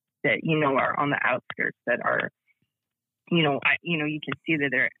that, you know, are on the outskirts, that are, you know, you can see that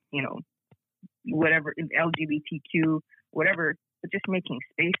they're, you know, whatever, LGBTQ, whatever, but just making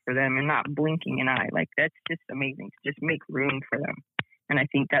space for them and not blinking an eye. Like, that's just amazing to just make room for them. And I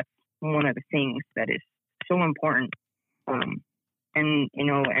think that's one of the things that is so important. And, you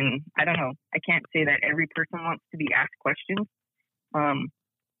know, and I don't know, I can't say that every person wants to be asked questions.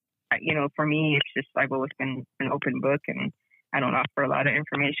 You know, for me, it's just, I've always been an open book, and I don't offer a lot of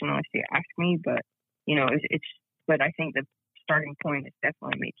information unless you ask me, but, you know, but I think the starting point is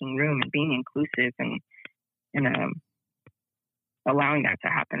definitely making room and being inclusive and allowing that to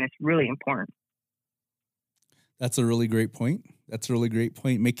happen. It's really important. That's a really great point.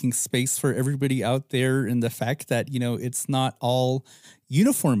 Making space for everybody out there, and the fact that, you know, it's not all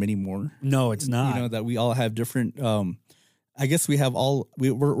uniform anymore. No, it's not. You know, that we all have different, I guess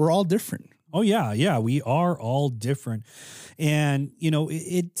we're all different. Oh yeah. We are all different. And, you know,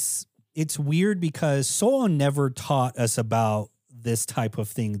 it's weird because So'o never taught us about this type of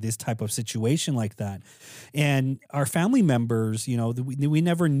thing, this type of situation like that. And our family members, you know, we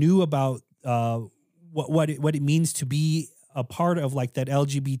never knew about, what it means to be a part of like that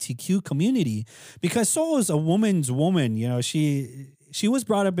LGBTQ community, because So'o is a woman's woman. You know, she was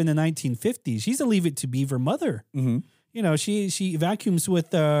brought up in the 1950s. She's a Leave It to Beaver mother. Mm-hmm. You know, she vacuums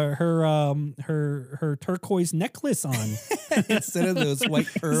with her turquoise necklace on instead of those white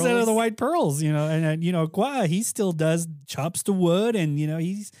pearls. Instead of the white pearls, you know, and you know, Gua, he still chops the wood, and you know,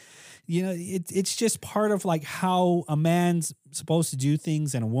 it's just part of like how a man's supposed to do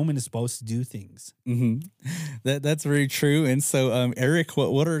things and a woman is supposed to do things. Mm-hmm. That's very true. And so, Eric,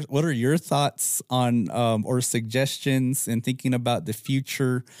 what are your thoughts on or suggestions in thinking about the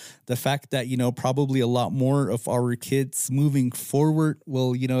future? The fact that, you know, probably a lot more of our kids moving forward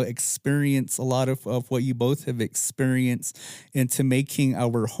will, you know, experience a lot of what you both have experienced, into making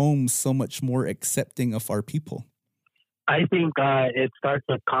our homes so much more accepting of our people. I think it starts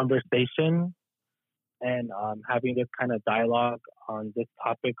with conversation, and having this kind of dialogue on this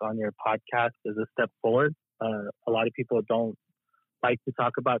topic on your podcast is a step forward. A lot of people don't like to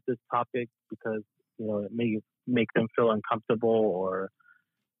talk about this topic because, you know, it may make them feel uncomfortable, or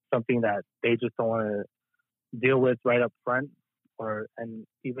something that they just don't want to deal with right up front, and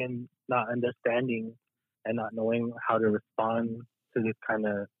even not understanding and not knowing how to respond to this kind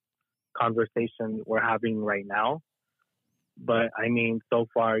of conversation we're having right now. But I mean, so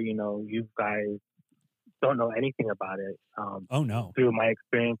far, you know, you guys don't know anything about it. Oh no! Through my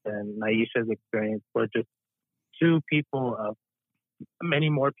experience and Naisha's experience, we're just two people of many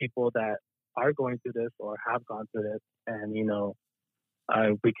more people that are going through this or have gone through this, and you know,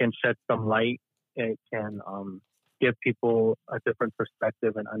 we can shed some light. It can give people a different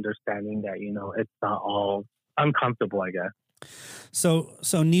perspective and understanding that, you know, it's not all uncomfortable, I guess. So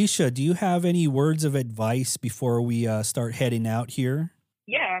Nisha, do you have any words of advice before we start heading out here?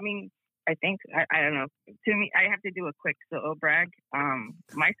 Yeah, I mean, I think, I don't know. To me, I have to do a quick So'o brag.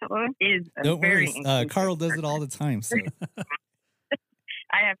 My So'o is a very inclusive Carl does person. it all the time. So.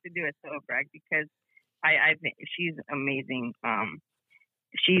 I have to do a So'o brag because I think she's amazing.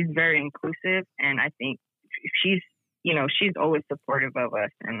 She's very inclusive, and I think she's always supportive of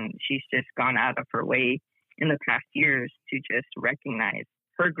us, and she's just gone out of her way in the past years to just recognize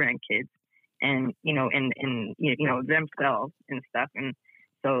her grandkids and, you know, and you know, themselves and stuff. And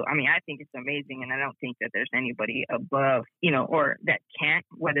so, I mean, I think it's amazing, and I don't think that there's anybody above, you know, or that can't,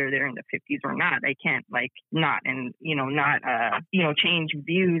 whether they're in the 50s or not, they can't like not change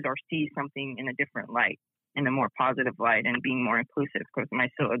views or see something in a different light, in a more positive light, and being more inclusive, because my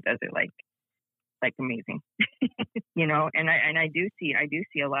So'o does it like amazing. You know, and I do see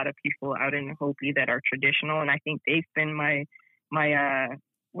a lot of people out in Hopi that are traditional, and I think they've been my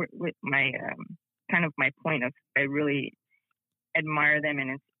kind of my point of, I really admire them,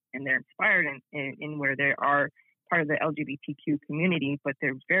 and they're inspired in where they are part of the LGBTQ community, but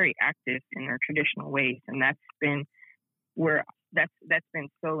they're very active in their traditional ways, and that's been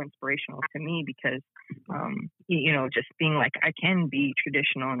so inspirational to me, because you know, just being like, I can be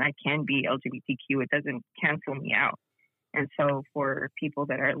traditional and I can be LGBTQ, it doesn't cancel me out. And so for people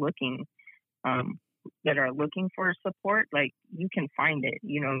that are looking for support, like, you can find it,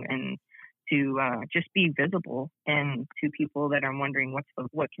 you know, and to just be visible, and to people that are wondering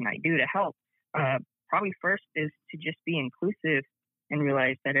what can I do to help, probably first is to just be inclusive and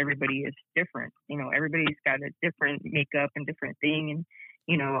realize that everybody is different. You know, everybody's got a different makeup and different thing. And,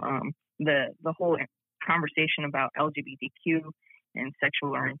 you know, the whole conversation about LGBTQ and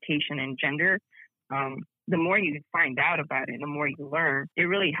sexual orientation and gender, the more you find out about it, the more you learn, it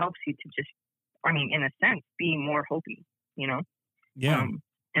really helps you to just, I mean, in a sense, be more Hopi, you know? Yeah.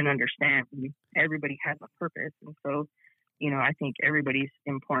 And understand everybody has a purpose. And so, you know, I think everybody's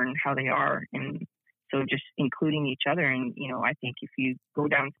important how they are. And so just including each other. And, you know, I think if you go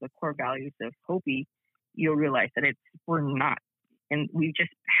down to the core values of Hopi, you'll realize that we're not. And we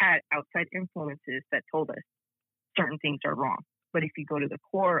just had outside influences that told us certain things are wrong. But if you go to the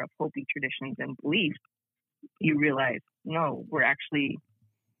core of Hopi traditions and beliefs, you realize, no, we're actually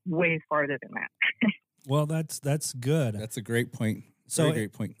way farther than that. Well, that's good. That's a great point. So, Very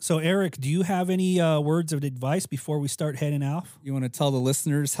great point. So, Eric, do you have any words of advice before we start heading off? You want to tell the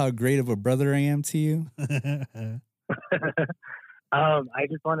listeners how great of a brother I am to you? I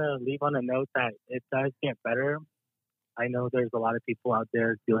just want to leave on a note that it does get better. I know there's a lot of people out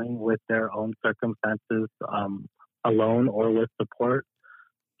there dealing with their own circumstances alone or with support.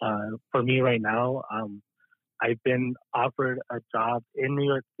 For me right now, I've been offered a job in New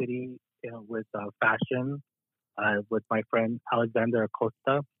York City with fashion with my friend Alexander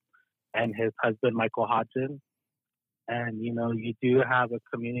Acosta and his husband Michael Hodgins. And, you know, you do have a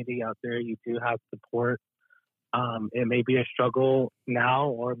community out there. You do have support. It may be a struggle now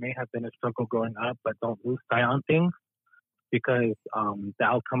or it may have been a struggle growing up, but don't lose sight on things because the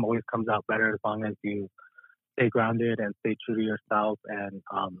outcome always comes out better as long as you stay grounded and stay true to yourself and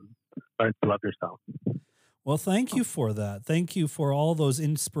learn to love yourself. Well, thank you for that. Thank you for all those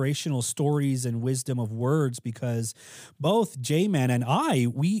inspirational stories and wisdom of words, because both J-Man and I,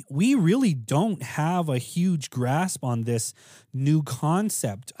 we really don't have a huge grasp on this new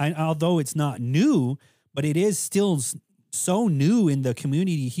concept. Although it's not new, but it is still so new in the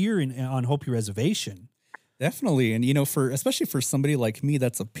community here on Hopi Reservation. Definitely. And, you know, especially for somebody like me,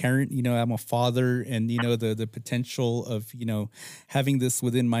 that's a parent, you know, I'm a father, and, you know, the potential of, you know, having this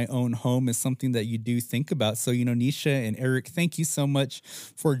within my own home is something that you do think about. So, you know, Nisha and Eric, thank you so much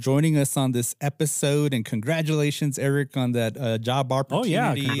for joining us on this episode, and congratulations, Eric, on that job opportunity.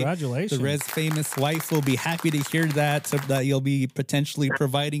 Oh, yeah. Congratulations. The Res Famous wife will be happy to hear that you'll be potentially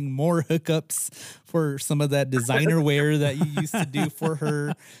providing more hookups for some of that designer wear that you used to do for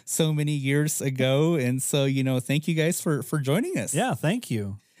her so many years ago. And so, you know, thank you guys for joining us. Yeah, thank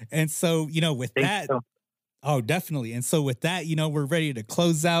you. And so, you know, with that, oh, definitely. And so with that, you know, we're ready to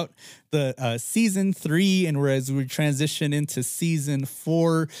close out the season 3, and as we transition into season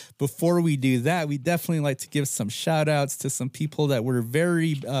 4. Before we do that, we definitely like to give some shout outs to some people that were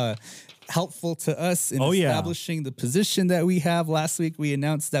very helpful to us in establishing the position that we have. Last week, we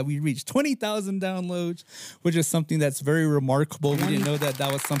announced that we reached 20,000 downloads, which is something that's very remarkable. We didn't know that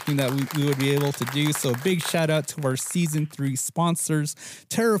was something that we would be able to do. So a big shout out to our season 3 sponsors,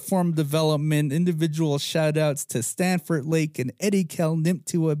 Terraform Development. Individual shout outs to Stanford Lake and Eddie Kel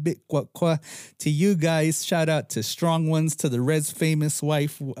Nimtua Bitquaqua. To you guys, shout out to Strong Ones, to the Res Famous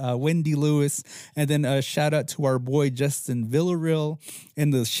wife, Wendy Lewis, and then a shout out to our boy Justin Villarreal.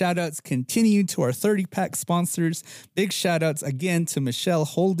 And the shout outs continue to our 30-pack sponsors. Big shout outs again to Michelle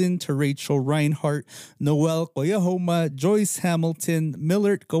Holden, to Rachel Reinhardt, Noel Koyahoma, Joyce Hamilton,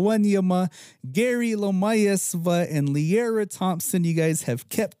 Millard Kawanyama, Gary Lomayesva, and Liera Thompson. You guys have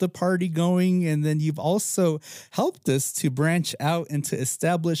kept the party going, and then you've also helped us to branch out and to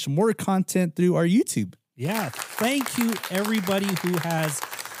establish more content through our YouTube. Yeah, thank you everybody who has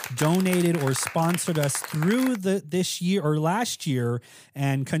donated or sponsored us through this year or last year,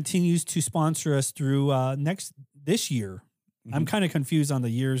 and continues to sponsor us through this year. Mm-hmm. I'm kind of confused on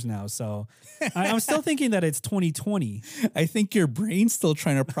the years now, so I'm still thinking that it's 2020. I think your brain's still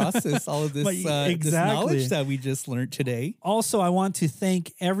trying to process all of this, this knowledge that we just learned today. Also, I want to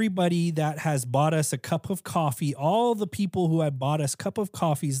thank everybody that has bought us a cup of coffee. All the people who have bought us cup of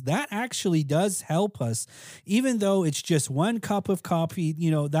coffees, that actually does help us. Even though it's just one cup of coffee,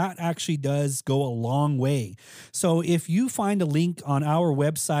 you know, that actually does go a long way. So if you find a link on our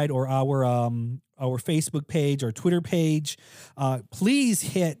website or our Facebook page or Twitter page, please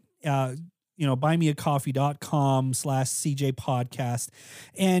hit, buymeacoffee.com/CJ podcast.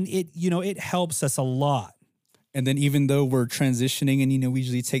 And it helps us a lot. And then even though we're transitioning and, you know, we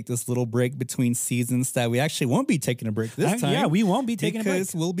usually take this little break between seasons, that we actually won't be taking a break this time. Yeah, we won't be taking a break.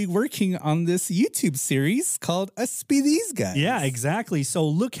 Because we'll be working on this YouTube series called Us Be These Guys. Yeah, exactly. So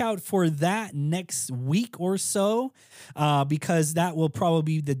look out for that next week or so, because that will probably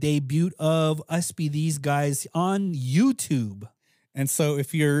be the debut of Us Be These Guys on YouTube. And so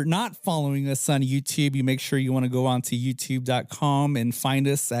if you're not following us on YouTube, you make sure you want to go on to youtube.com and find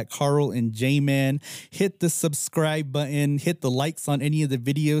us at Carl and J-Man. Hit the subscribe button, hit the likes on any of the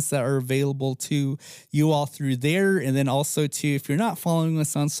videos that are available to you all through there. And then also too, if you're not following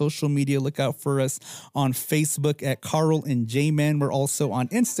us on social media, look out for us on Facebook at Carl and J-Man. We're also on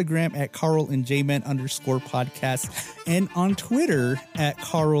Instagram at Carl and J-Man _podcast and on Twitter at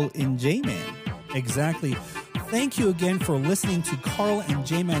Carl and J-Man. Exactly. Thank you again for listening to Carl and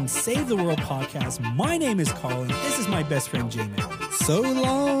J-Man Save the World podcast. My name is Carl, and this is my best friend, J-Man. So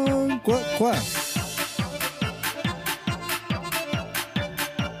long. Quack, quack.